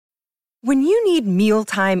When you need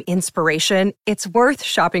mealtime inspiration, it's worth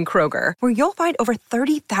shopping Kroger, where you'll find over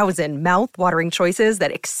 30,000 mouth-watering choices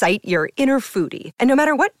that excite your inner foodie. And no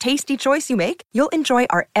matter what tasty choice you make, you'll enjoy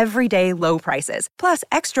our everyday low prices, plus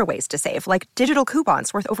extra ways to save, like digital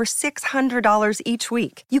coupons worth over $600 each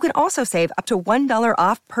week. You can also save up to $1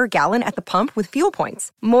 off per gallon at the pump with fuel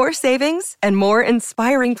points. More savings and more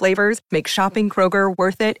inspiring flavors make shopping Kroger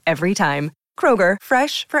worth it every time. Kroger,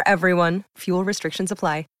 fresh for everyone. Fuel restrictions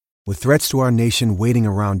apply. With threats to our nation waiting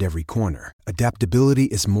around every corner, adaptability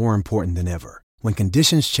is more important than ever. When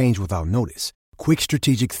conditions change without notice, quick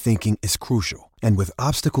strategic thinking is crucial. And with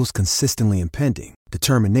obstacles consistently impending,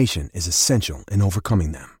 determination is essential in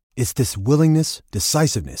overcoming them. It's this willingness,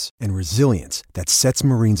 decisiveness, and resilience that sets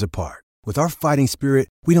Marines apart. With our fighting spirit,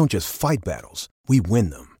 we don't just fight battles, we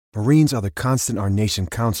win them. Marines are the constant our nation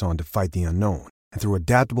counts on to fight the unknown. And through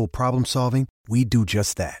adaptable problem solving, we do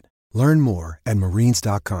just that. Learn more at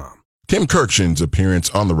marines.com. Tim Kirkjian's appearance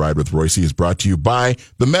on The Ride with Royce is brought to you by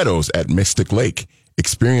The Meadows at Mystic Lake.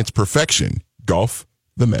 Experience perfection. Golf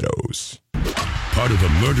The Meadows. Part of the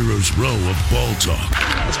murderer's row of ball talk.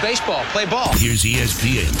 It's baseball. Play ball. Here's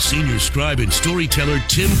ESPN senior scribe and storyteller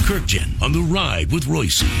Tim Kirkjian on The Ride with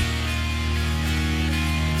Royce.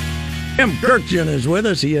 Tim Kirkjian is with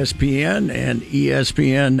us, ESPN and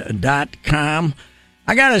ESPN.com.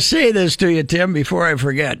 I got to say this to you, Tim, before I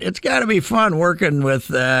forget. It's got to be fun working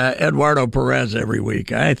with Eduardo Perez every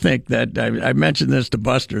week. I think that I mentioned this to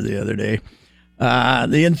Buster the other day.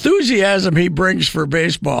 The enthusiasm he brings for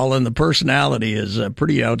baseball and the personality is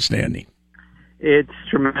pretty outstanding. It's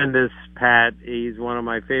tremendous, Pat. He's one of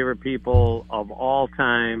my favorite people of all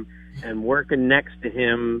time, and working next to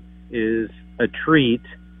him is a treat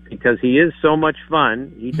because he is so much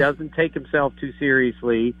fun. He doesn't take himself too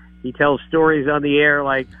seriously. He tells stories on the air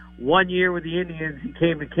like one year with the Indians, he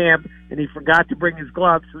came to camp and he forgot to bring his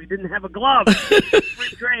gloves, so he didn't have a glove for spring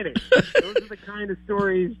training. Those are the kind of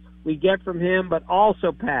stories we get from him, but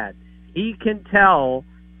also, Pat, he can tell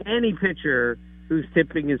any pitcher who's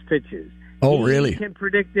tipping his pitches. Oh, really? He can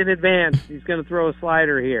predict in advance he's going to throw a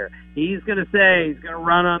slider here. He's going to say he's going to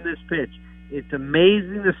run on this pitch. It's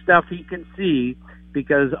amazing the stuff he can see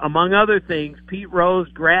because, among other things, Pete Rose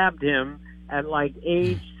grabbed him at like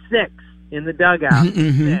age 6 in the dugout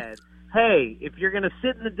and said, hey, if you're going to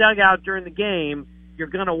sit in the dugout during the game, you're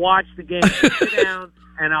going to watch the game. Sit down,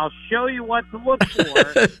 and I'll show you what to look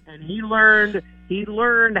for. And he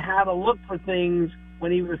learned how to look for things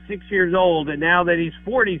when he was 6 years old, and now that he's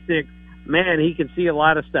 46, man, he can see a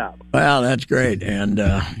lot of stuff. Well, that's great, and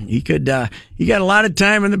he got a lot of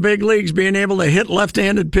time in the big leagues being able to hit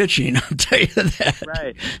left-handed pitching. I'll tell you that.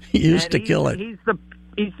 Right, he used to kill it.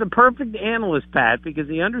 He's the perfect analyst, Pat, because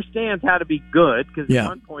he understands how to be good, because at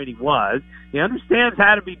one point he was. He understands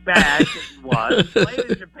how to be bad, because he was. He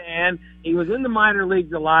played in Japan. He was in the minor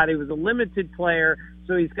leagues a lot. He was a limited player,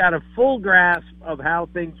 so he's got a full grasp of how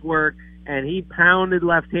things work, and he pounded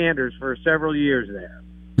left-handers for several years there.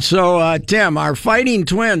 So, Tim, our Fighting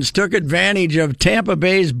Twins took advantage of Tampa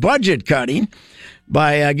Bay's budget cutting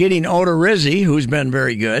by getting Odorizzi, who's been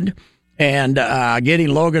very good, and getting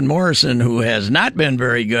Logan Morrison, who has not been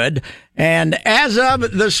very good. And as of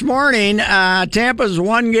this morning, Tampa's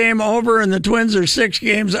 1 game over and the Twins are 6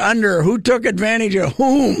 games under. Who took advantage of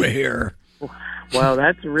whom here? Well,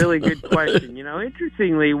 that's a really good question. You know,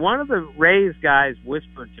 interestingly, one of the Rays guys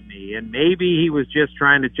whispered to me, and maybe he was just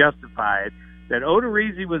trying to justify it, that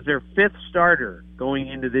Odorizzi was their 5th starter going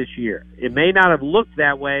into this year. It may not have looked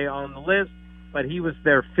that way on the list, but he was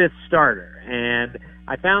their 5th starter. And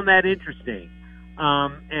I found that interesting.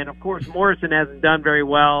 And, of course, Morrison hasn't done very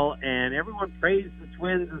well, and everyone praised the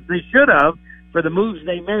Twins as they should have for the moves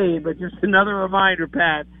they made. But just another reminder,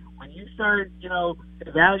 Pat, when you start,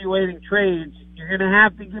 evaluating trades, you're going to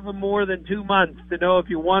have to give them more than 2 months to know if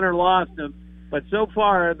you won or lost them. But so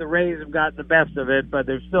far, the Rays have gotten the best of it, but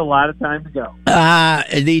there's still a lot of time to go.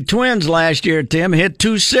 The Twins last year, Tim, hit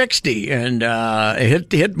 260, and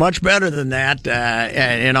hit much better than that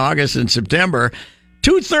in August and September.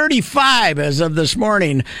 235 as of this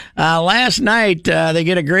morning. Last night, they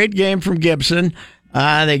get a great game from Gibson.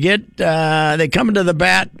 They come to the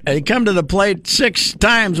bat. They come to the plate 6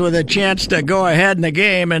 times with a chance to go ahead in the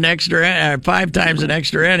game, and 5 times in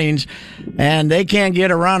extra innings, and they can't get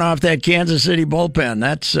a run off that Kansas City bullpen.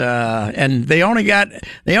 That's and they only got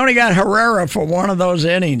Herrera for 1 of those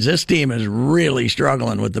innings. This team is really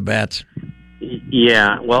struggling with the bats.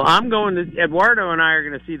 Yeah, well, Eduardo and I are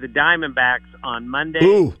going to see the Diamondbacks on Monday.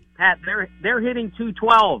 Ooh. Pat, they're hitting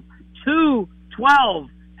 212. 212.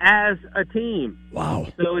 as a team. Wow.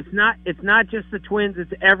 So it's not just the Twins,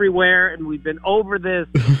 it's everywhere, and we've been over this.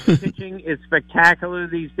 The pitching is spectacular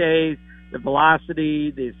these days. The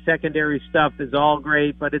velocity, the secondary stuff is all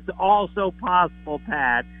great, but it's also possible,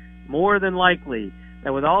 Pat, more than likely,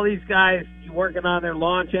 that with all these guys working on their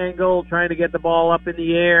launch angle, trying to get the ball up in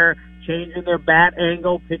the air, changing their bat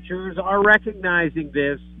angle, pitchers are recognizing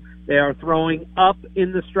this. They are throwing up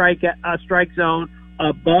in the strike zone,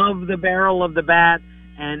 above the barrel of the bat,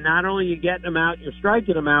 and not only are you getting them out, you're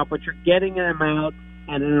striking them out, but you're getting them out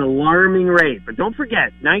at an alarming rate. But don't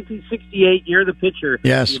forget, 1968, you're the pitcher.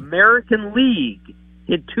 Yes. The American League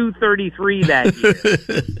hit 233 that year.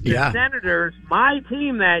 Yeah. The Senators, my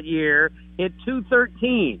team that year, hit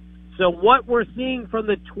 213. So what we're seeing from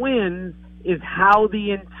the Twins is how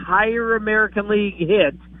the entire American League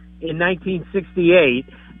hit in 1968.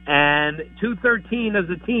 And 213 as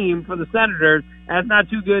a team for the Senators, that's not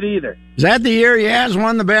too good either. Is that the year Yaz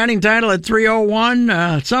won the batting title at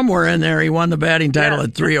 301? Somewhere in there he won the batting title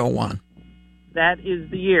at 301. That is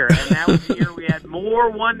the year. And that was the year we had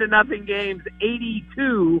more 1-0 games,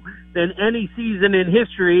 82, than any season in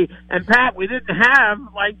history. And, Pat, we didn't have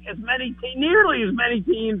nearly as many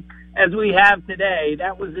teams as we have today.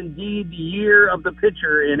 That was indeed the year of the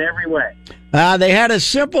pitcher in every way. They had a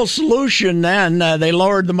simple solution then. They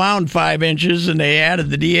lowered the mound 5 inches, and they added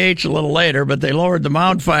the DH a little later, but they lowered the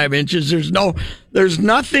mound 5 inches. There's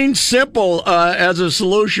nothing simple as a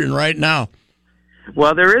solution right now.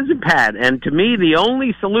 Well, there isn't, Pat. And to me, the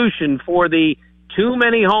only solution for the too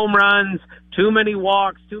many home runs, too many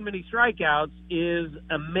walks, too many strikeouts is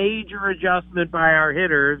a major adjustment by our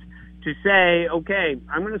hitters to say, okay,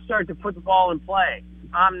 I'm going to start to put the ball in play.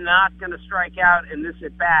 I'm not going to strike out in this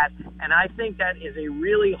at-bat. And I think that is a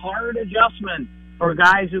really hard adjustment for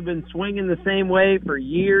guys who've been swinging the same way for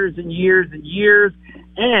years and years and years.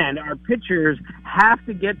 And our pitchers have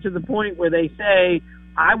to get to the point where they say,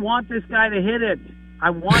 I want this guy to hit it. I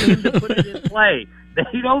want him to put it in play.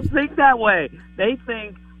 They don't think that way. They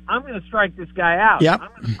think, I'm going to strike this guy out. Yep. I'm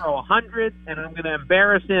going to throw 100, and I'm going to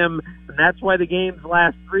embarrass him, and that's why the games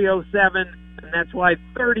last 307, and that's why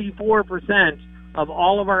 34% of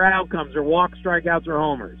all of our outcomes are walks, strikeouts, or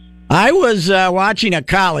homers. I was watching a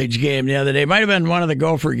college game the other day. It might have been one of the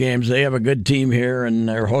Gopher games. They have a good team here, and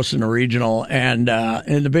they're hosting a regional and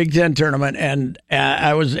in the Big Ten tournament. And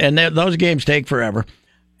those games take forever.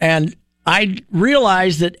 And I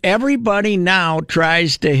realized that everybody now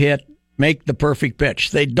tries to make the perfect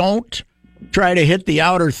pitch. They don't try to hit the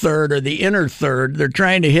outer third or the inner third. They're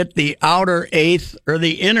trying to hit the outer eighth or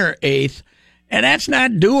the inner eighth, and that's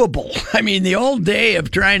not doable. I mean, the old day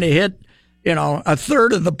of trying to hit, a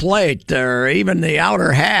third of the plate or even the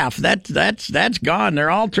outer half, that's gone.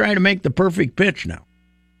 They're all trying to make the perfect pitch now.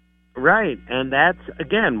 Right, and that's,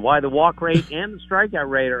 again, why the walk rate and the strikeout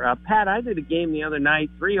rate are up. Pat, I did a game the other night,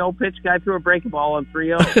 3-0 pitch, guy threw a breaking ball on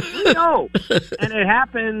 3-0. 3-0! And it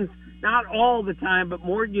happens not all the time, but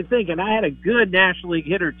more than you think. And I had a good National League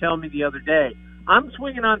hitter tell me the other day, I'm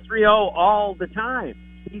swinging on 3-0 all the time.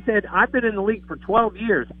 He said, I've been in the league for 12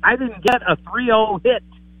 years. I didn't get a 3-0 hit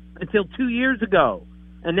until 2 years ago.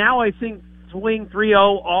 And now I swing 3-0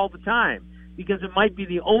 all the time because it might be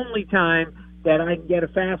the only time that I can get a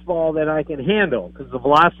fastball that I can handle because the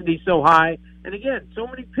velocity is so high. And again, so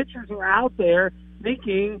many pitchers are out there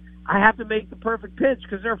thinking I have to make the perfect pitch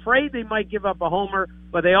because they're afraid they might give up a homer,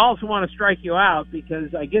 but they also want to strike you out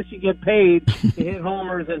because I guess you get paid to hit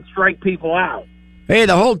homers and strike people out. Hey,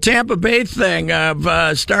 the whole Tampa Bay thing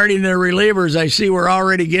of starting their relievers, I see we're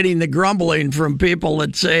already getting the grumbling from people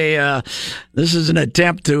that say this is an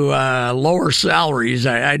attempt to lower salaries.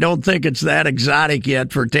 I don't think it's that exotic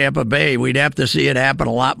yet for Tampa Bay. We'd have to see it happen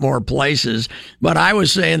a lot more places. But I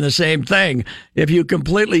was saying the same thing. If you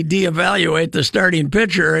completely deevaluate the starting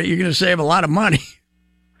pitcher, you're going to save a lot of money.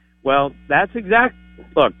 Well, that's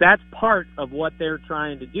part of what they're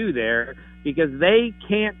trying to do there because they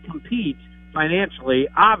can't compete financially,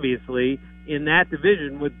 obviously, in that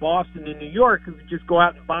division with Boston and New York, who can just go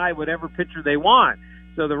out and buy whatever pitcher they want.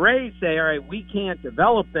 So the Rays say, all right, we can't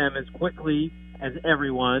develop them as quickly as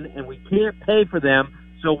everyone, and we can't pay for them,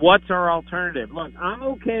 so what's our alternative? Look, I'm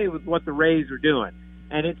okay with what the Rays are doing,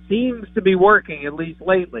 and it seems to be working, at least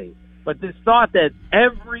lately. But this thought that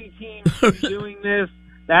every team should be doing this,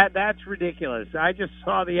 that's ridiculous. I just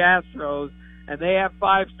saw the Astros, and they have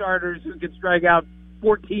 5 starters who can strike out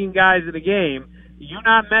 14 guys in a game. You're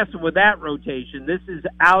not messing with that rotation. This is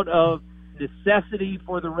out of necessity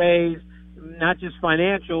for the Rays, not just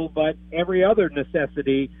financial, but every other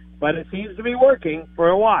necessity. But it seems to be working for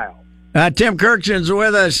a while. Tim Kurkjian's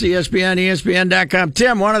with us, ESPN, ESPN.com.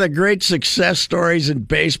 Tim, one of the great success stories in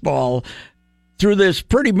baseball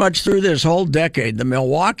pretty much through this whole decade, the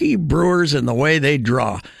Milwaukee Brewers and the way they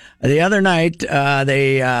draw. The other night,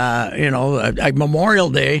 Memorial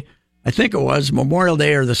Day, I think it was Memorial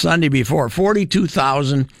Day or the Sunday before,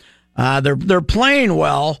 42,000. They're playing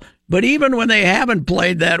well, but even when they haven't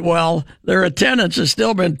played that well, their attendance has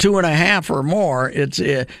still been 2.5 or more. It's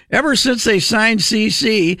ever since they signed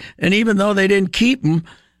CC, and even though they didn't keep him,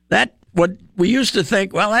 that what we used to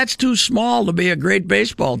think, well, that's too small to be a great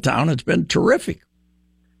baseball town. It's been terrific.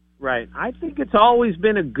 Right. I think it's always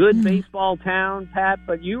been a good baseball town, Pat,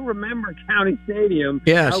 but you remember County Stadium,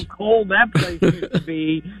 yes. How cold that place used to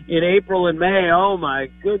be in April and May. Oh,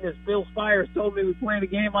 my goodness. Bill Spires told me we played a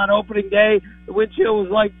game on opening day. The wind chill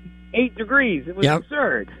was like 8 degrees. It was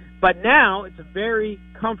absurd. But now it's a very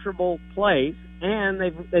comfortable place, and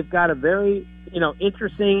they've got a very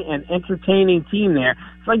interesting and entertaining team there.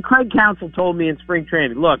 It's like Craig Counsell told me in spring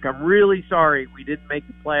training, look, I'm really sorry we didn't make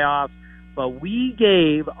the playoffs, but we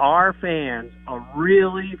gave our fans a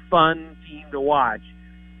really fun team to watch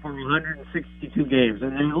for 162 games.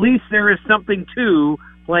 And at least there is something to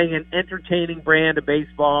playing an entertaining brand of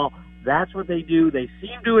baseball. That's what they do. They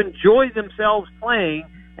seem to enjoy themselves playing,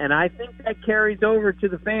 and I think that carries over to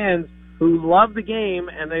the fans who love the game,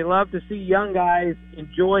 and they love to see young guys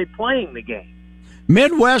enjoy playing the game.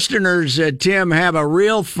 Midwesterners, Tim, have a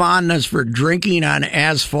real fondness for drinking on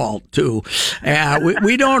asphalt, too.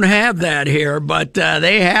 We don't have that here, but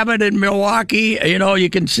they have it in Milwaukee. You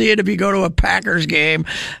can see it if you go to a Packers game.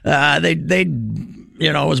 They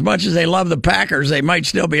as much as they love the Packers, they might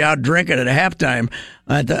still be out drinking at halftime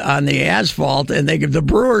on the asphalt. And the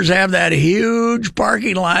Brewers have that huge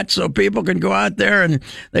parking lot so people can go out there and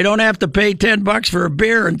they don't have to pay $10 for a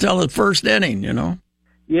beer until the first inning,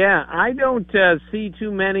 Yeah, I don't see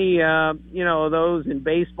too many, of those in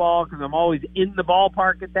baseball because I'm always in the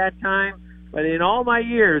ballpark at that time. But in all my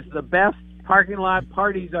years, the best parking lot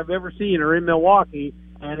parties I've ever seen are in Milwaukee,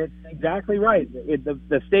 and it's exactly right.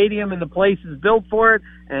 The stadium and the place is built for it,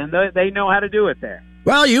 and they know how to do it there.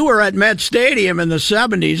 Well, you were at Met Stadium in the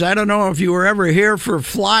 70s. I don't know if you were ever here for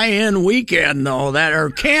fly-in weekend, though, or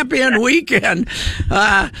camp-in weekend.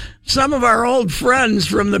 Some of our old friends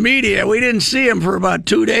from the media, we didn't see them for about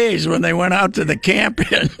 2 days when they went out to the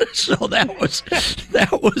camp-in. So that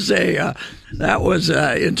was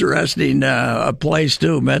a interesting place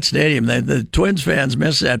too, Met Stadium. The Twins fans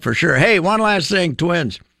miss that for sure. Hey, one last thing,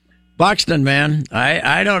 Twins, Buxton, man.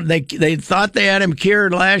 They thought they had him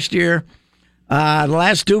cured last year. The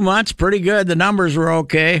last 2 months, pretty good. The numbers were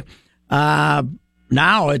okay.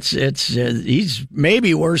 Now he's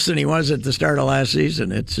maybe worse than he was at the start of last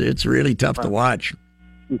season. It's really tough to watch.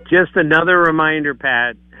 Just another reminder,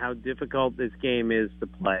 Pat, how difficult this game is to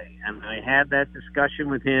play. And I had that discussion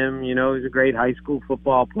with him. He's a great high school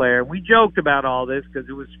football player. We joked about all this because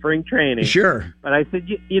it was spring training. Sure. But I said,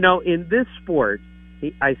 in this sport,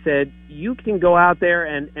 I said, you can go out there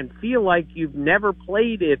and feel like you've never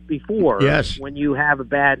played it before. Yes. When you have a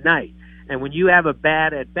bad night. And when you have a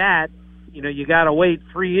bad at-bat, you got to wait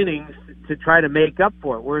 3 innings to try to make up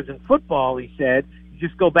for it. Whereas in football, he said, you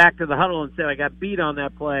just go back to the huddle and say, I got beat on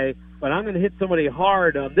that play, but I'm going to hit somebody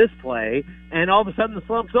hard on this play, and all of a sudden the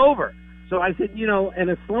slump's over. So I said, and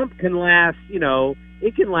a slump can last,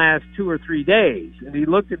 it can last 2 or 3 days. And he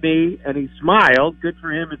looked at me and he smiled, good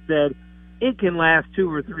for him, and said, it can last 2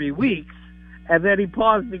 or 3 weeks. And then he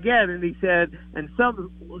paused again and he said, and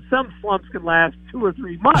some slumps can last 2 or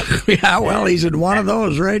 3 months. Yeah, well, he's in one of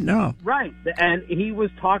those right now. Right. And he was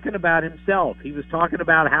talking about himself. He was talking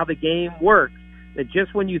about how the game works, that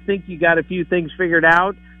just when you think you got a few things figured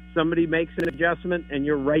out, somebody makes an adjustment and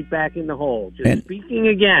you're right back in the hole. Speaking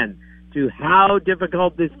again to how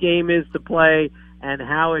difficult this game is to play and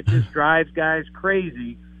how it just drives guys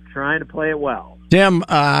crazy trying to play it well. Tim,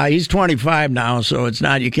 he's 25 now, so it's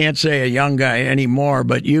not, you can't say a young guy anymore,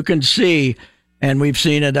 but you can see, and we've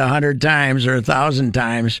seen it 100 times or 1,000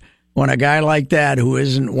 times, when a guy like that who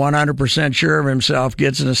isn't 100% sure of himself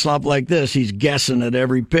gets in a slump like this, he's guessing at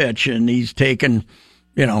every pitch, and he's taking,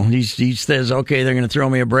 he says, okay, they're going to throw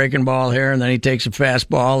me a breaking ball here, and then he takes a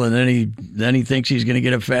fastball, and then he thinks he's going to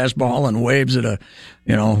get a fastball and waves at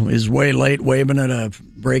is way late waving at a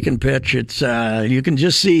breaking pitch. It's you can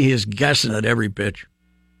just see he's guessing at every pitch.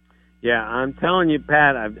 Yeah, I'm telling you,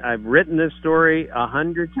 Pat, I've written this story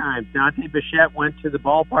 100 times. Dante Bichette went to the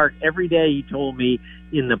ballpark every day, he told me,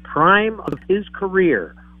 in the prime of his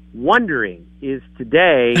career, wondering, is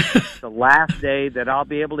today the last day that I'll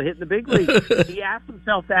be able to hit in the big leagues? He asked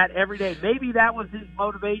himself that every day. Maybe that was his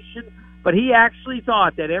motivation, but he actually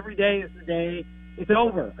thought that every day is the day it's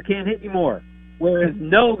over. I can't hit anymore. Whereas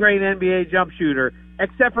no great NBA jump shooter,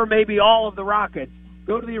 except for maybe all of the Rockets,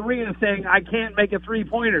 go to the arena saying, I can't make a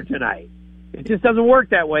three-pointer tonight. It just doesn't work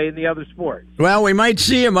that way in the other sports. Well, we might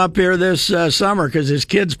see him up here this summer because his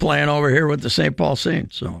kid's playing over here with the St. Paul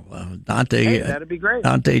Saints. So, Dante, hey, that'd be great.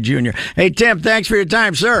 Dante Jr. Hey, Tim, thanks for your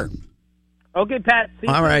time, sir. Okay, Pat. See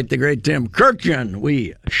you. All right, the great Tim Kurkjian.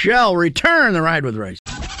 We shall return the Ride with Royce.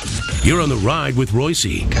 You're on the Ride with Royce.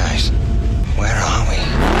 Guys, where are we?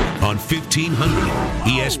 On 1500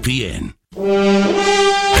 ESPN.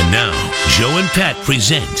 And now, Joe and Pat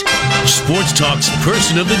present Sports Talk's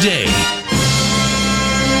Person of the Day.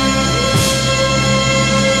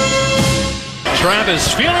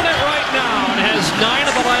 Travis feeling it right now and has 9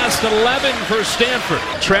 of the last 11 for Stanford.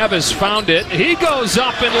 Travis found it. He goes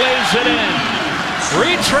up and lays it in.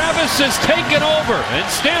 Reed Travis has taken over, and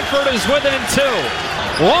Stanford is within 2.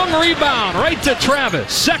 Long rebound right to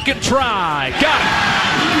Travis. Second try. Got it.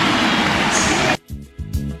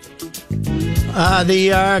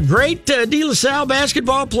 The great De La Salle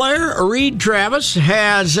basketball player, Reed Travis,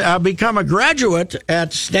 has become a graduate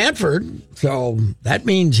at Stanford. So that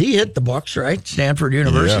means he hit the books, right? Stanford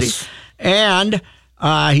University. Yes. And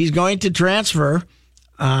he's going to transfer.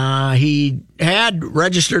 He had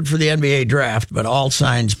registered for the NBA draft, but all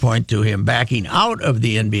signs point to him backing out of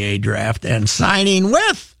the NBA draft and signing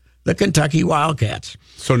with the Kentucky Wildcats.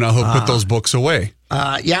 So now he'll put those books away.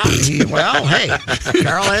 Yeah. Hey,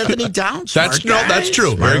 Karl Anthony Towns. That's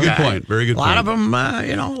true. Very good point. Very good point. A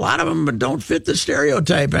lot of them don't fit the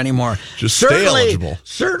stereotype anymore. Just stay eligible.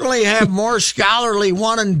 Certainly have more scholarly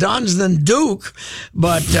one and dones than Duke,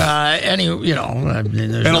 but and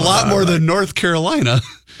a lot more than North Carolina.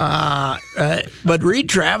 But Reed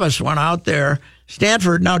Travis went out there.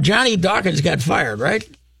 Stanford. Now Johnny Dawkins got fired, right?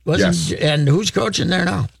 Yes. And who's coaching there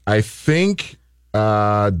now? I think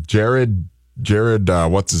Jared,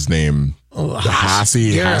 what's his name?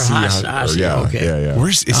 Haase. Yeah. Okay. Yeah.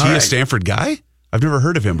 Is he a Stanford guy? I've never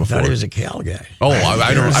heard of him before. I thought he was a Cal guy. Oh,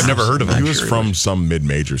 I've never heard of him. He was from some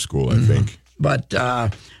mid-major school, I think. But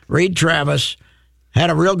Reed Travis had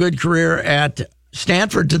a real good career at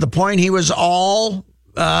Stanford to the point he was all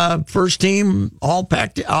first team, all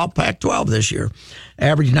Pac-12 this year.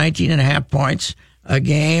 Averaged 19.5 points a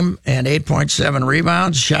game and 8.7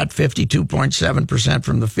 rebounds, shot 52.7%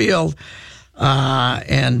 from the field.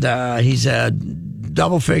 And he's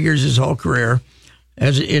double figures his whole career.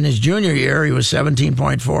 As in his junior year, he was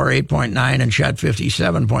 17.4, 8.9, and shot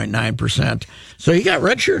 57.9%. So he got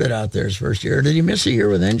redshirted out there his first year. Did he miss a year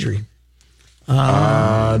with injury?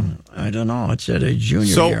 I don't know. It said a junior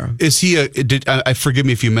year. So is he forgive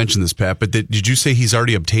me if you mentioned this, Pat, but did you say he's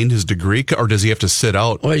already obtained his degree, or does he have to sit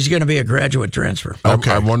out? Well, he's going to be a graduate transfer.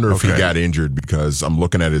 Okay. I wonder if he got injured, because I'm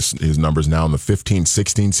looking at his numbers now. In the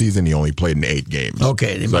 15-16 season, he only played in 8 games.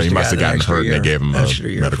 Okay. So he must have gotten hurt and they gave him a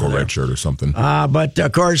medical red shirt or something. But,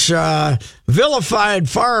 of course, vilified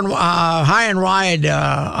far and high and wide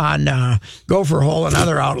on Gopher Hole and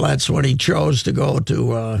other outlets when he chose to go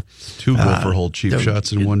to 2 Gopher Hole cheap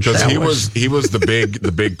shots in one shot. Because he was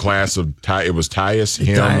the big class of it was Tyus,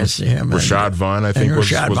 him, Rashad Vaughn, I think,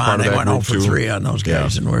 was part of that they went group 0 for too. 3 on those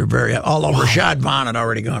guys, and we were very. Although Rashad Vaughn had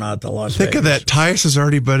already gone out to Las Vegas. Think of that. Tyus has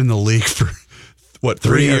already been in the league for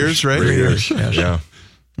 3 years, right? 3 years, yes. Yeah.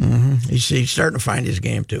 Mm-hmm. He's starting to find his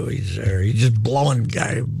game too. He's just blowing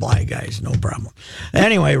by guys, no problem.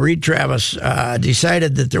 Anyway, Reed Travis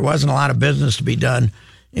decided that there wasn't a lot of business to be done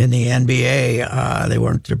in the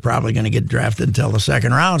NBA. They're probably going to get drafted until the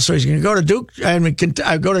second round. So he's going to go to Duke.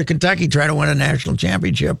 Go to Kentucky, try to win a national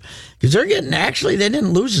championship, because they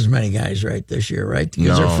didn't lose as many guys this year, right?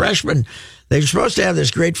 Because they're freshmen. They were supposed to have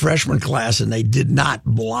this great freshman class, and they did not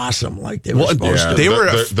blossom like they were supposed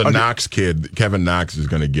to. The Knox kid, Kevin Knox, is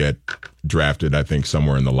going to get drafted, I think,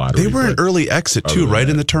 somewhere in the lottery. They were an early exit too, right,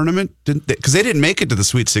 in the tournament? Because they didn't make it to the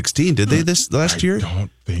Sweet 16, did they? This last year? I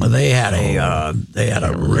don't think. Well, they had a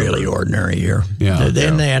really ordinary year. Yeah.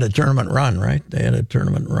 Then they had a tournament run, right? They had a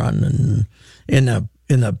tournament run, and in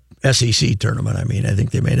the SEC tournament. I mean, I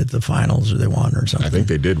think they made it to the finals, or they won, or something. I think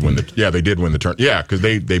they did win they did win the tournament. Yeah, because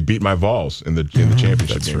they beat my Vols in the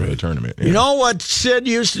championship game of the tournament. Yeah. You know what Sid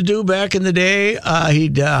used to do back in the day?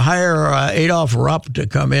 He'd hire Adolph Rupp to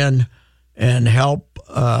come in and help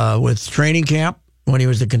with training camp when he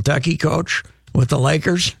was the Kentucky coach with the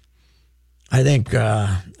Lakers. I think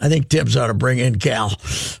Tibbs ought to bring in Cal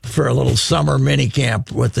for a little summer mini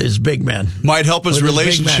camp with his big men. Might help his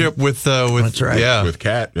relationship with That's right. Yeah, with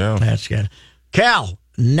Cat. Yeah, that's good. Cal,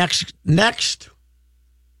 next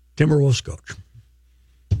Timberwolves coach.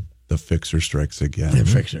 The fixer strikes again. The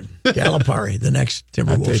fixer, Calipari, the next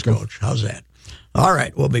Timberwolves coach. How's that? All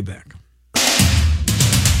right, we'll be back.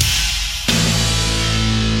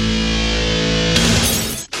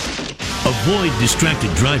 Avoid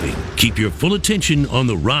distracted driving. Keep your full attention on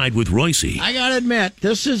the ride with Royce. I got to admit,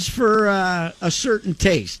 this is for a certain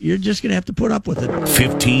taste. You're just going to have to put up with it.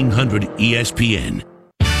 1500 ESPN.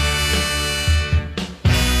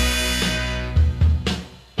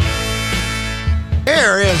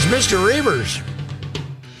 Here is Mr. Reavers.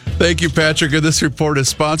 Thank you, Patrick. This report is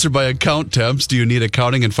sponsored by Account Temps. Do you need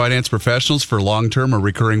accounting and finance professionals for long-term or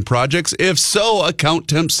recurring projects? If so, Account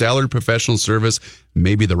Temps salaried professional service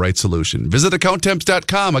may be the right solution. Visit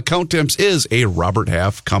AccountTemps.com. Account Temps is a Robert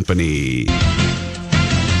Half company.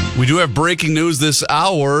 We do have breaking news this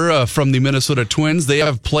hour from the Minnesota Twins. They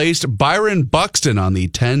have placed Byron Buxton on the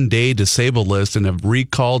 10-day disabled list and have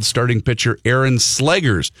recalled starting pitcher Aaron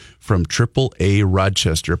Slegers from AAA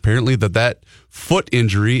Rochester. Apparently that foot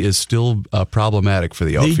injury is still problematic for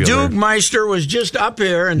the outfielder. The Duke Meister was just up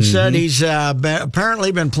here and said he's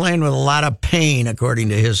apparently been playing with a lot of pain, according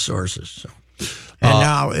to his sources. So. And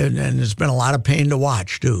now, and it's been a lot of pain to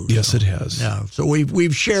watch too. Yes, it has. Yeah, so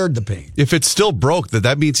we've shared the pain. If it's still broke,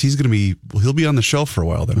 that means he'll be on the shelf for a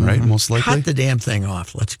while then, right? Most likely. Cut the damn thing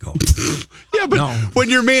off. Let's go. Yeah, but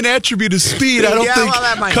when your main attribute is speed, I don't think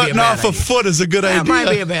cutting off a foot is a good idea. That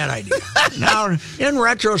might be a bad idea. Now, in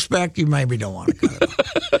retrospect, you maybe don't want to cut it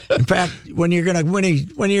off. In fact, when you've got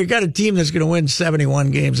a team that's going to win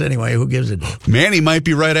 71 games anyway, who gives a damn? Manny might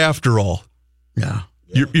be right after all. Yeah.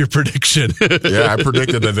 Your prediction. Yeah, I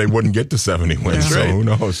predicted that they wouldn't get to 70 wins, so who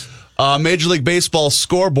knows? Major League Baseball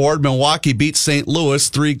scoreboard, Milwaukee beat St. Louis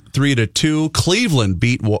 3-2. Cleveland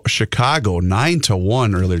beat Chicago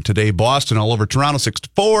 9-1 earlier today. Boston all over Toronto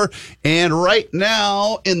 6-4. And right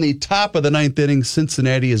now, in the top of the ninth inning,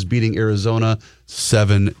 Cincinnati is beating Arizona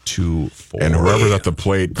 7-4. And whoever's at the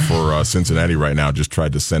plate for Cincinnati right now just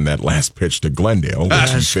tried to send that last pitch to Glendale.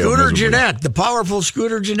 Scooter Gennett, the powerful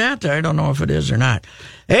Scooter Gennett. I don't know if it is or not.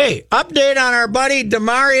 Hey, update on our buddy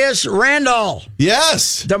Damarius Randall.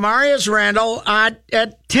 Yes. Damarius Randall at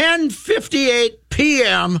 10:58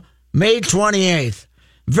 p.m., May 28th.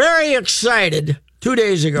 Very excited 2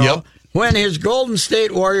 days ago when his Golden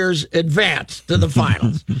State Warriors advanced to the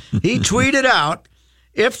finals. He tweeted out,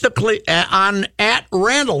 at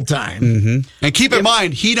Randall time. Mm-hmm. And keep in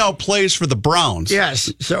mind, he now plays for the Browns.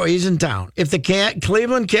 Yes, so he's in town. If the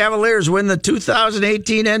Cleveland Cavaliers win the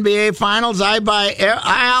 2018 NBA Finals,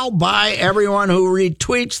 I'll buy everyone who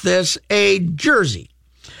retweets this a jersey.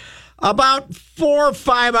 About 4 or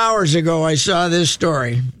 5 hours ago, I saw this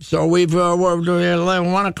story. So we're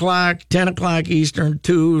 1 o'clock, 10 o'clock Eastern,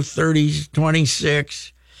 2:30,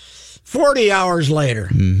 26. 40 hours later,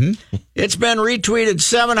 it's been retweeted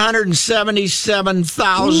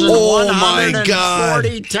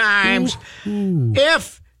 777,140 times.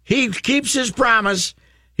 If he keeps his promise,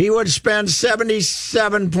 he would spend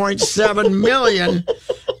 $77.7 million.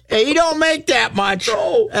 He don't make that much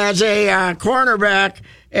as a cornerback.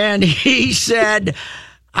 And he said,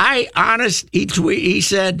 he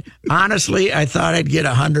said, honestly, I thought I'd get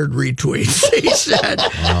 100 retweets, he said.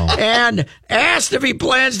 Wow. And asked if he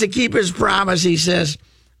plans to keep his promise, he says,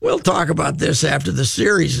 we'll talk about this after the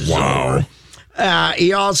series is over.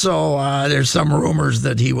 He also, there's some rumors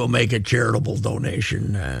that he will make a charitable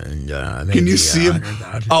donation. And can you see him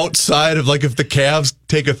outside of, like, if the Cavs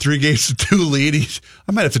take a 3-2 lead,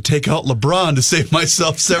 I might have to take out LeBron to save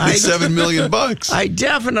myself $77 million. I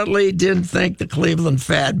definitely didn't think the Cleveland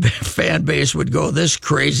fan base would go this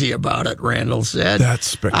crazy about it, Randall said. That's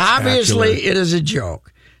spectacular. Obviously, it is a joke.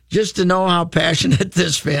 Just to know how passionate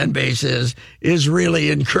this fan base is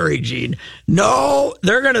really encouraging. No,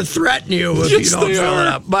 they're going to threaten you if you don't fill it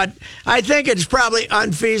up. But I think it's probably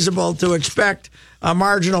unfeasible to expect a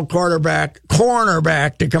marginal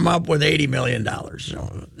cornerback to come up with $80 million.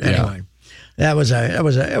 So anyway, that was a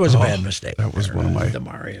bad mistake. That was one of my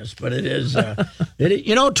Damarius, but it is.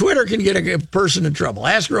 Twitter can get a person in trouble.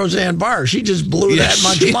 Ask Roseanne Barr; she just blew that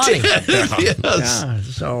much money. Yeah,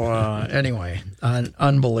 so anyway,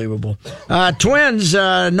 unbelievable. Twins,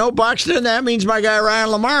 no Buxton. That means my guy Ryan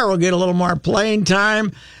Lamar will get a little more playing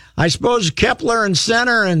time. I suppose Kepler in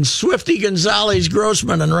center and Swifty Gonzalez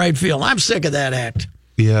Grossman in right field. I'm sick of that act.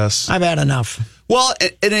 Yes, I've had enough. Well,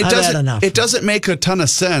 and it doesn't make a ton of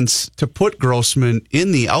sense to put Grossman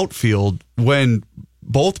in the outfield when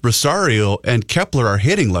both Rosario and Kepler are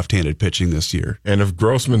hitting left-handed pitching this year. And if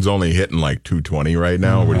Grossman's only hitting like 220 right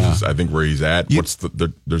now, which is I think where he's at,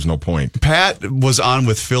 there's no point. Pat was on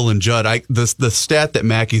with Phil and Judd. The stat that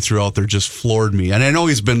Mackey threw out there just floored me. And I know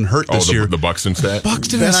he's been hurt this year. The Buxton stat?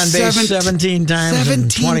 Buxton been on base 17 times in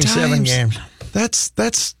 27 games.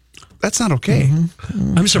 That's That's not okay.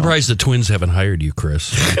 I'm surprised the Twins haven't hired you, Chris.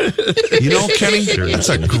 Kenny, that's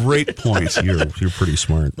a great point. You're pretty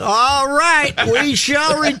smart. All right, we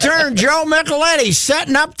shall return. Joe Micheletti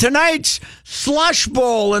setting up tonight's Slush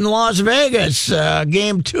Bowl in Las Vegas,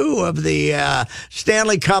 Game 2 of the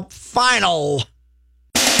Stanley Cup Final.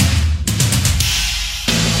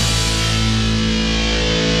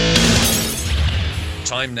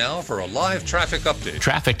 Time now for a live traffic update.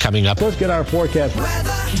 Traffic coming up. Let's get our forecast.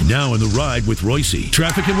 Now on the ride with Royce.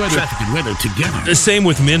 Traffic and weather together. The same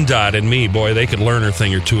with MnDOT and me. Boy, they could learn a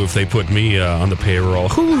thing or two if they put me on the payroll.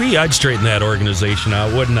 Hoo-wee, I'd straighten that organization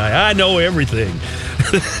out, wouldn't I? I know everything.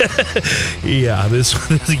 Yeah,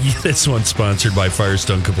 this one's sponsored by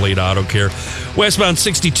Firestone Complete Auto Care. Westbound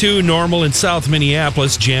 62, normal in South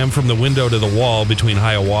Minneapolis, jam from the window to the wall between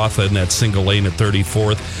Hiawatha and that single lane at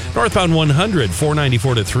 34th. Northbound 100, 494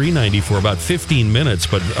 to 394, about 15 minutes,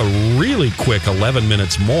 but a really quick 11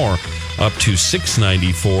 minutes more up to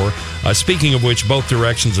 694. Speaking of which, both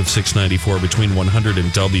directions of 694 between 100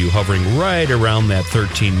 and W hovering right around that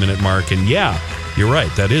 13-minute mark. And yeah, you're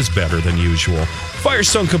right, that is better than usual.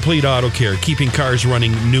 Firestone Complete Auto Care, keeping cars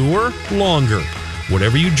running newer, longer.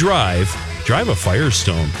 Whatever you drive a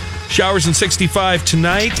Firestone. Showers in 65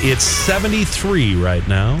 tonight. It's 73 right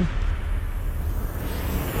now.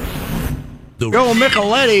 Joe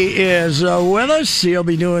Micheletti is with us. He'll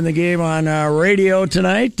be doing the game on radio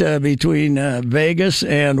tonight between Vegas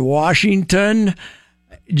and Washington.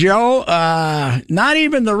 Joe, not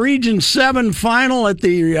even the Region 7 final at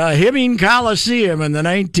the Hibbing Coliseum in the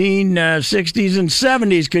 1960s and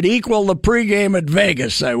 70s could equal the pregame at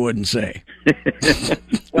Vegas, I wouldn't say.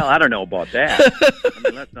 Well, I don't know about that.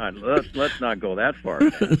 I mean, let's not go that far.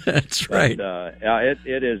 That's right. But,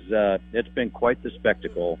 it's been quite the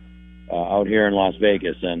spectacle out here in Las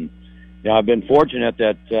Vegas, and I've been fortunate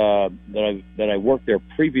that I worked their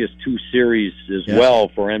previous 2 series as well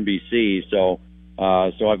for NBC. So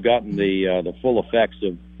I've gotten the full effects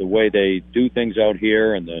of the way they do things out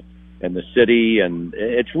here and the city, and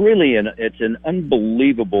it's really it's an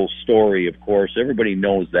unbelievable story. Of course, everybody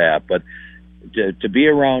knows that, but to be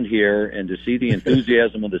around here and to see the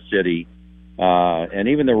enthusiasm of the city, and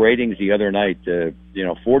even the ratings the other night,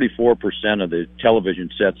 44% of the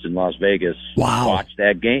television sets in Las Vegas watched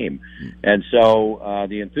that game, and so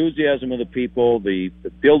the enthusiasm of the people, the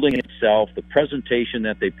building itself, the presentation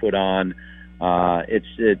that they put on.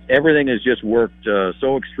 Everything has just worked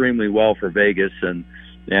so extremely well for Vegas, and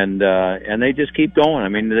they just keep going. I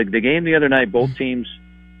mean, the game the other night, both teams,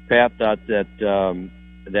 Pat, thought that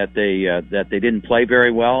they didn't play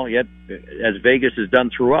very well. Yet, as Vegas has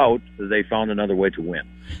done throughout, they found another way to win.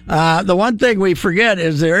 The one thing we forget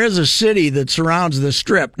is there is a city that surrounds the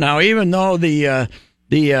Strip. Now, even though the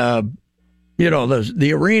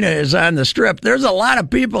arena is on the Strip, there's a lot of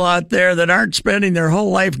people out there that aren't spending their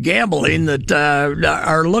whole life gambling, that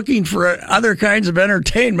are looking for other kinds of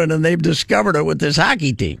entertainment, and they've discovered it with this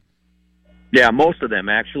hockey team. Yeah, most of them,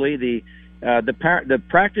 actually. The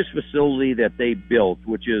practice facility that they built,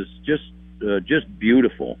 which is just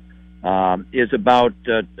beautiful, is about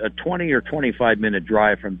a 20 or 25-minute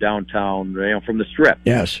drive from downtown, from the Strip.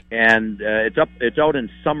 Yes. And it's out in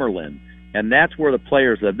Summerlin. And that's where the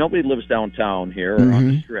players live. Nobody lives downtown here or on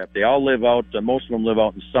the Strip. They all live out. Most of them live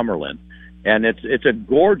out in Summerlin, and it's a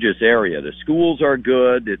gorgeous area. The schools are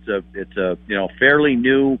good. It's a fairly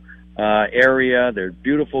new area. There's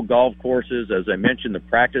beautiful golf courses, as I mentioned. The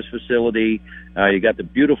practice facility. You got the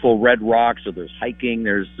beautiful red rocks. So there's hiking.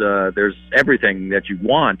 There's everything that you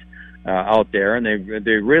want out there. And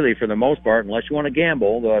they really, for the most part, unless you want to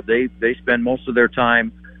gamble, they spend most of their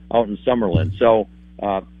time out in Summerlin. So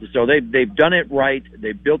they've done it right.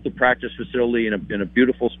 They built the practice facility in a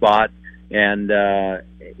beautiful spot, and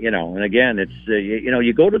and again, it's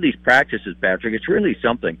you go to these practices, Patrick. It's really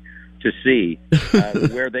something to see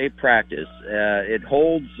where they practice. It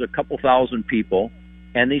holds a couple thousand people,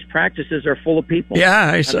 and these practices are full of people.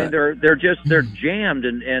 Yeah, I saw. I mean, they're jammed,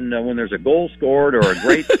 and when there's a goal scored or a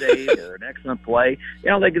great save or an excellent play,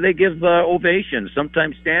 they give ovations,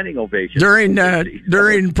 sometimes standing ovations during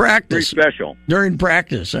practice. Pretty special during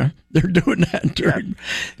practice. Huh? They're doing that during.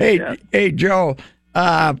 Yes. Hey, Joe.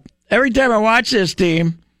 Every time I watch this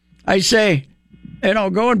team, I say,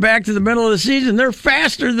 going back to the middle of the season, they're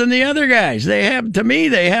faster than the other guys. They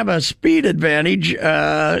have a speed advantage.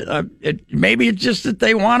 Maybe it's just that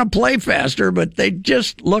they want to play faster, but they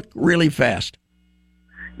just look really fast.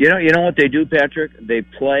 You know what they do, Patrick? They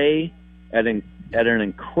play at an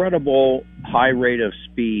incredible high rate of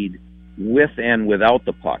speed with and without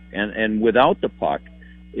the puck. And without the puck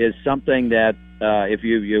is something that if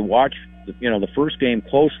you watch the first game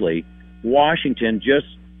closely, Washington just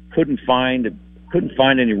couldn't find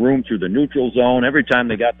any room through the neutral zone. Every time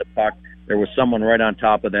they got the puck, there was someone right on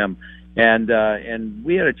top of them. And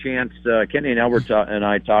we had a chance. Kenny and Albert and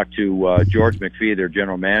I talked to George McPhee, their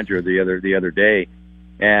general manager, the other day,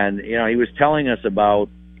 and he was telling us about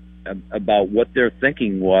what their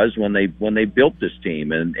thinking was when they built this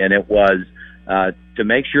team, and it was to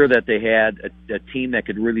make sure that they had a team that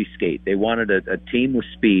could really skate. They wanted a team with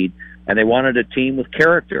speed, and they wanted a team with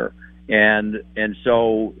character. And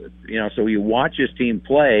so so you watch this team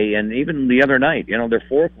play, and even the other night, their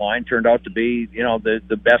fourth line turned out to be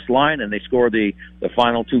the best line, and they scored the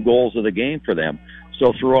final 2 goals of the game for them.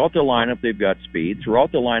 So throughout the lineup, they've got speed.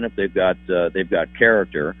 Throughout the lineup, they've got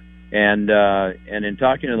character. And in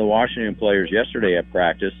talking to the Washington players yesterday at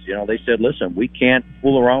practice, they said, listen, we can't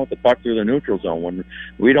fool around with the puck through the neutral zone. When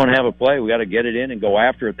we don't have a play, we got to get it in and go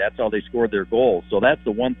after it. That's how they scored their goals. So that's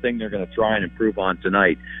the one thing they're going to try and improve on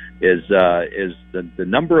tonight is the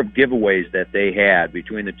number of giveaways that they had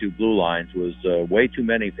between the 2 blue lines was way too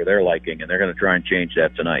many for their liking, and they're going to try and change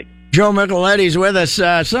that tonight. Joe Micheletti's with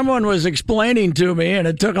us. Someone was explaining to me, and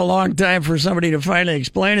it took a long time for somebody to finally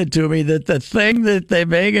explain it to me, that the thing that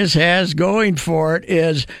Vegas has going for it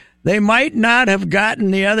is they might not have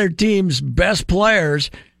gotten the other team's best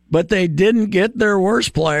players, but they didn't get their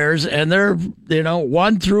worst players, and they're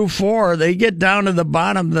 1 through 4. They get down to the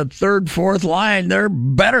bottom, the 3rd, 4th line. They're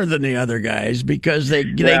better than the other guys because they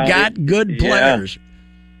got good players.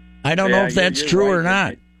 I don't know if that's true or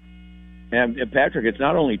not. And Patrick, it's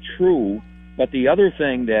not only true, but the other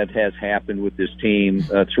thing that has happened with this team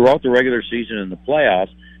throughout the regular season and the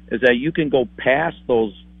playoffs is that you can go past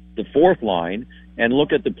the 4th line and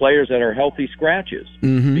look at the players that are healthy scratches,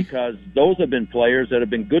 because those have been players that have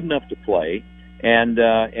been good enough to play, and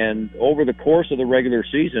over the course of the regular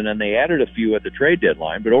season, and they added a few at the trade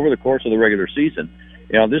deadline, but over the course of the regular season,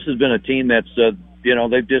 this has been a team that's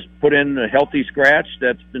they've just put in a healthy scratch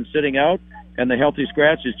that's been sitting out, and the healthy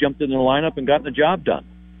scratch has jumped into the lineup and gotten the job done.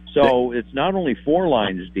 So it's not only 4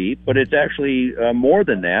 lines deep, but it's actually more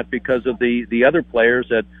than that because of the other players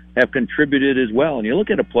that have contributed as well. And you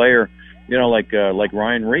look at a player, like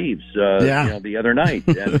Ryan Reeves, the other night,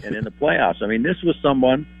 and in the playoffs. I mean, this was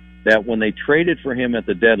someone that when they traded for him at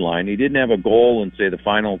the deadline, he didn't have a goal in, say, the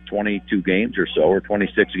final 22 games or so, or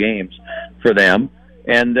 26 games for them.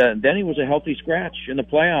 And then he was a healthy scratch in the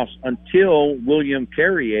playoffs until William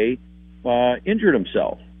Carrier injured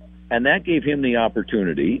himself, and that gave him the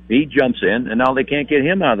opportunity. He jumps in, and now they can't get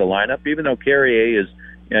him out of the lineup, even though Carrier is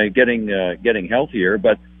getting healthier.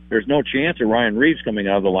 But there's no chance of Ryan Reeves coming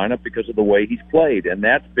out of the lineup because of the way he's played, and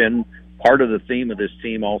that's been part of the theme of this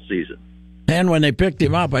team all season. And when they picked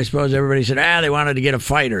him up, I suppose everybody said, they wanted to get a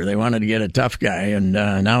fighter. They wanted to get a tough guy, and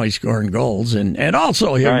now he's scoring goals. And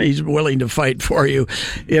also he's willing to fight for you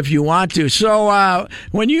if you want to. So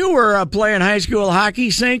when you were playing high school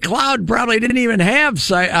hockey, St. Cloud probably didn't even have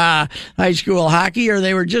high school hockey, or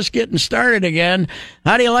they were just getting started again.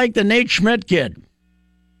 How do you like the Nate Schmidt kid?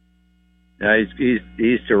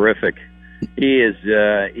 He's terrific. He is.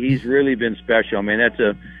 He's really been special. I mean,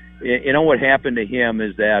 what happened to him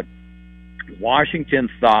is that Washington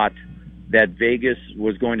thought that Vegas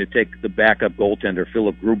was going to take the backup goaltender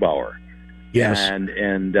Philip Grubauer. Yes. And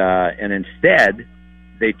instead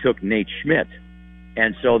they took Nate Schmidt.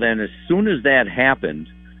 And so then as soon as that happened,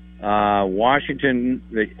 Washington,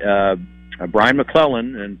 Brian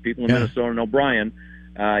McClellan, and people in Minnesota know Brian,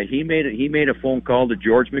 he made a phone call to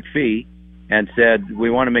George McPhee and said, we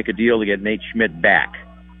want to make a deal to get Nate Schmidt back.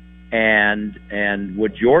 And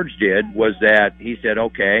what George did was that he said,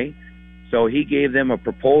 okay. So he gave them a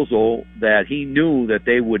proposal that he knew that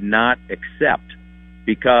they would not accept,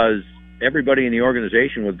 because everybody in the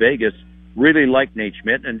organization with Vegas really liked Nate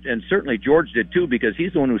Schmidt, and certainly George did too, because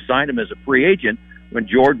he's the one who signed him as a free agent when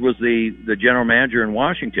George was the general manager in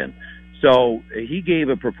Washington. So he gave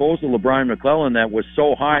a proposal to Brian McClellan that was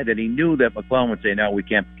so high that he knew that McClellan would say, no, we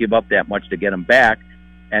can't give up that much to get him back.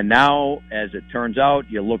 And now, as it turns out,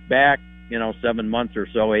 you look back, 7 months or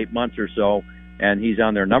so, 8 months or so, and he's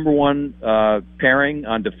on their number one pairing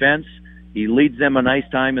on defense. He leads them a nice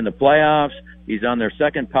time in the playoffs. He's on their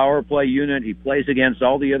second power play unit. He plays against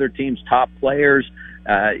all the other team's top players.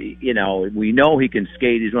 We know he can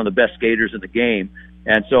skate. He's one of the best skaters in the game.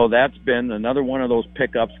 And so that's been another one of those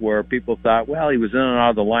pickups where people thought, well, he was in and out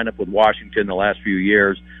of the lineup with Washington the last few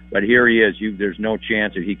years, but here he is. There's no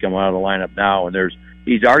chance that he come out of the lineup now, and there's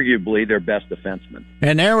he's arguably their best defenseman.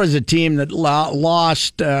 And there was a team that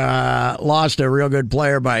lost a real good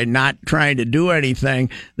player by not trying to do anything.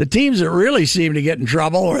 The teams that really seemed to get in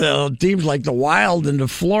trouble were the teams like the Wild and the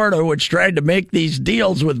Florida, which tried to make these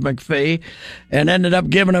deals with McPhee and ended up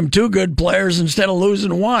giving them 2 good players instead of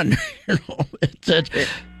losing 1.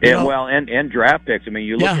 Well, and draft picks. I mean,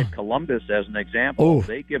 you look at Columbus as an example. Oof.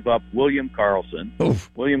 They give up William Karlsson. Oof.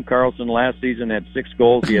 William Karlsson last season had 6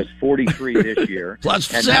 goals. He has 43 this year.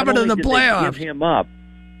 Plus and 7 in the playoffs. Give him up.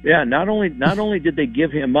 Yeah, not only did they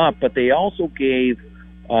give him up, but they also gave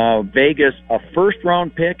Vegas a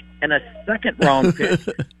first-round pick and a second-round pick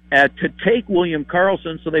to take William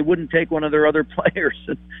Karlsson so they wouldn't take one of their other players.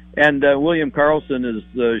 And William Karlsson is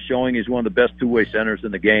showing he's one of the best two-way centers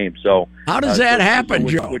in the game. So how does that happen,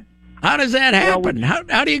 Joe? How does that happen?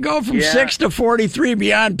 How do you go from 6 to 43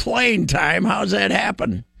 beyond playing time? How does that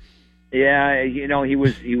happen? Yeah, he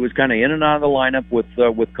was kind of in and out of the lineup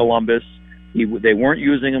with Columbus. They weren't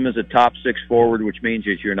using him as a top 6 forward, which means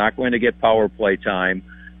that you're not going to get power play time.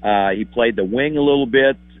 He played the wing a little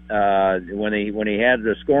bit when he had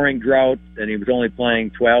the scoring drought, and he was only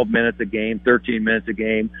playing 12 minutes a game, 13 minutes a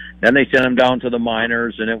game. Then they sent him down to the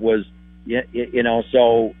minors, and it was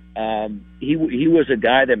so he was a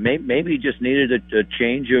guy that maybe just needed a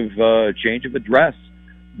change of address.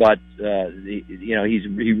 But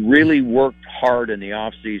he really worked hard in the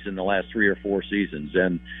off season the last 3 or 4 seasons,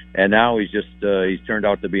 and now he's turned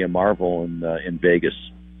out to be a marvel in Vegas.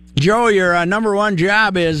 Joe, your number one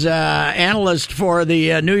job is analyst for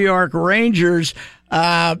the New York Rangers.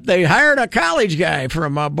 They hired a college guy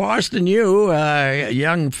from Boston U, a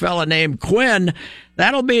young fella named Quinn.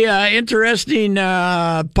 That'll be an interesting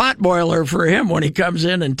potboiler for him when he comes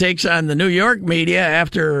in and takes on the New York media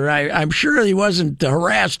after I'm sure he wasn't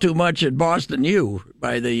harassed too much at Boston U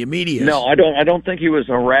by the media. No, I don't think he was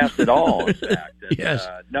harassed at all, in fact. And, yes.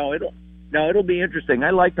 It'll be interesting. I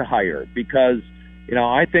like to hire because,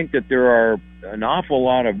 I think that there are an awful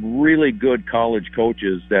lot of really good college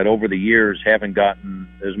coaches that over the years haven't gotten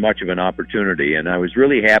as much of an opportunity. And I was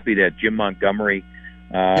really happy that Jim Montgomery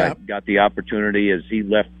got the opportunity as he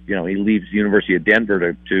left. He leaves the University of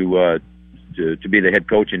Denver to be the head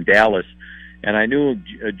coach in Dallas. And I knew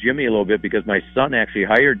Jimmy a little bit because my son actually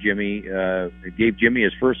hired Jimmy, gave Jimmy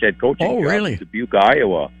his first head coaching job in Dubuque,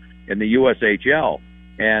 Iowa, in the USHL.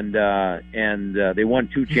 And they won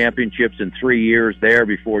 2 championships in 3 years there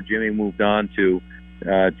before Jimmy moved on to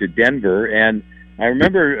Denver. And I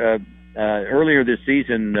remember earlier this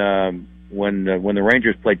season when the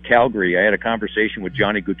Rangers played Calgary, I had a conversation with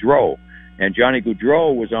Johnny Gaudreau. And Johnny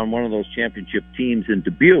Gaudreau was on one of those championship teams in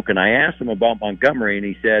Dubuque. And I asked him about Montgomery, and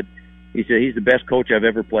he said he's the best coach I've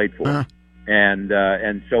ever played for. Uh-huh.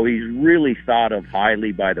 And so he's really thought of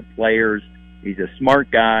highly by the players. He's a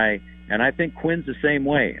smart guy. And I think Quinn's the same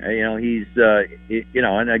way. He's,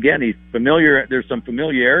 and again, he's familiar. There's some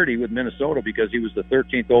familiarity with Minnesota because he was the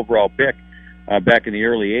 13th overall pick back in the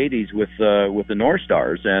early '80s with the North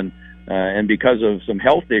Stars, and because of some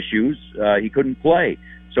health issues, he couldn't play.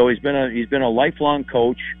 So he's been a lifelong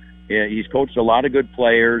coach. He's coached a lot of good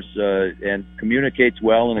players and communicates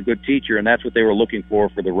well and a good teacher, and that's what they were looking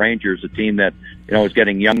for the Rangers, a team that is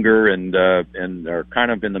getting younger and are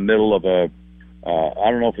kind of in the middle of a. I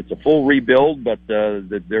don't know if it's a full rebuild, but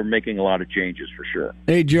they're making a lot of changes for sure.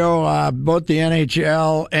 Hey, Joe, both the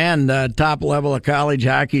NHL and top level of college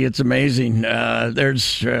hockey, it's amazing.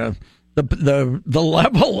 There's the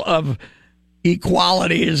level of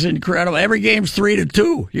equality is incredible. Every game's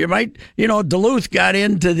 3-2. You might, Duluth got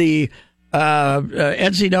into the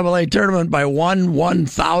NCAA tournament by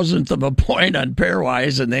 1/1000th of a point on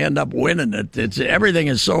pairwise, and they end up winning it. Everything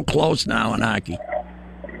is so close now in hockey.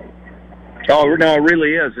 Oh no, it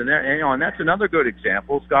really is, and that's another good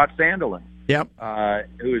example. Scott Sandelin,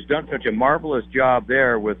 who has done such a marvelous job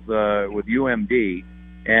there with UMD,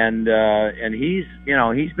 and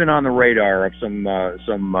he's been on the radar of some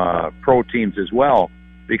pro teams as well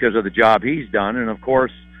because of the job he's done, and of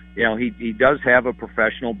course, he does have a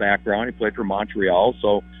professional background. He played for Montreal,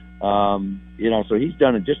 so so he's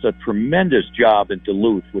done just a tremendous job in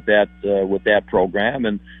Duluth with that program,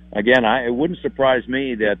 and again, it wouldn't surprise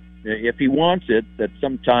me that. If he wants it, that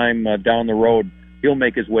sometime down the road he'll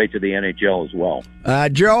make his way to the NHL as well.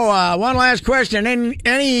 Joe, one last question: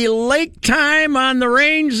 any lake time on the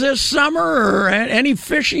range this summer, or any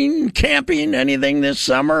fishing, camping, anything this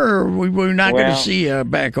summer? Or we're not going to see you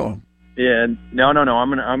back home? Yeah, no.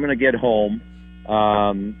 I'm gonna get home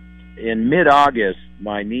in mid-August.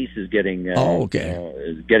 My niece is getting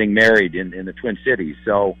married in the Twin Cities,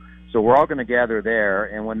 so we're all going to gather there.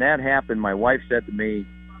 And when that happened, my wife said to me.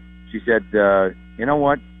 She said, "You know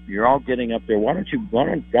what? you're all getting up there. Why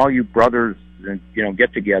don't all you brothers,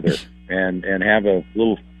 get together and have a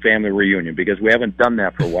little family reunion, because we haven't done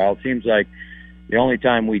that for a while. It seems like the only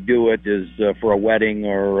time we do it is for a wedding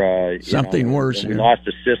or something worse. We lost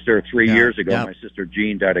a sister 3 years ago. My sister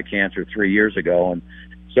Jean died of cancer 3 years ago, and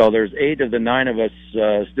so there's 8 of the 9 of us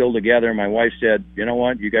still together. My wife said, "You know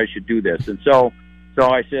what? You guys should do this." And so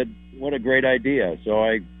I said, "What a great idea!" So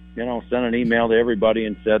I sent an email to everybody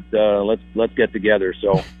and said, let's get together.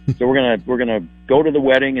 So we're gonna go to the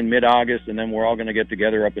wedding in mid-August, and then we're all gonna get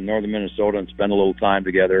together up in northern Minnesota and spend a little time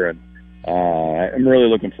together. And I'm really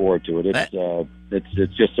looking forward to it.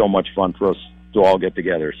 It's just so much fun for us to all get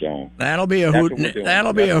together. So that'll be a hoot.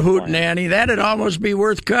 That'll be a hoot, nanny. That'd almost be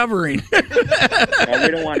worth covering. We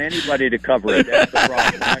don't want anybody to cover it. That's the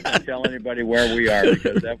problem. We're not going to tell anybody where we are,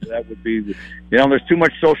 because that would be, there's too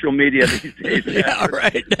much social media these days. Yeah,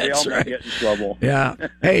 right. That's right. Get in trouble. Yeah.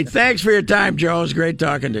 Hey, thanks for your time, Joe. It was great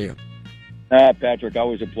talking to you. Patrick,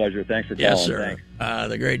 always a pleasure. Thanks for calling. Yes, sir.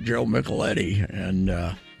 The great Joe Micheletti. And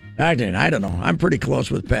I don't know. I'm pretty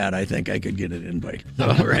close with Pat. I think I could get an invite.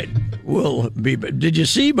 All right. We'll be. Did you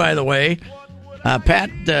see, by the way, Pat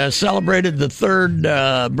celebrated the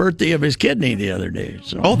 3rd birthday of his kidney the other day.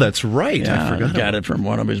 So, that's right. Yeah, I forgot. He got it from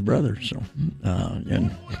one of his brothers. So,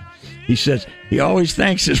 and he says he always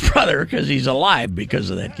thanks his brother because he's alive because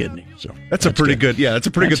of that kidney. So that's a pretty good. Yeah, that's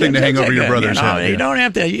a pretty good thing to hang over your brother's head. You don't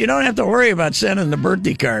have to worry about sending the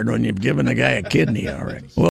birthday card when you've given the guy a kidney already.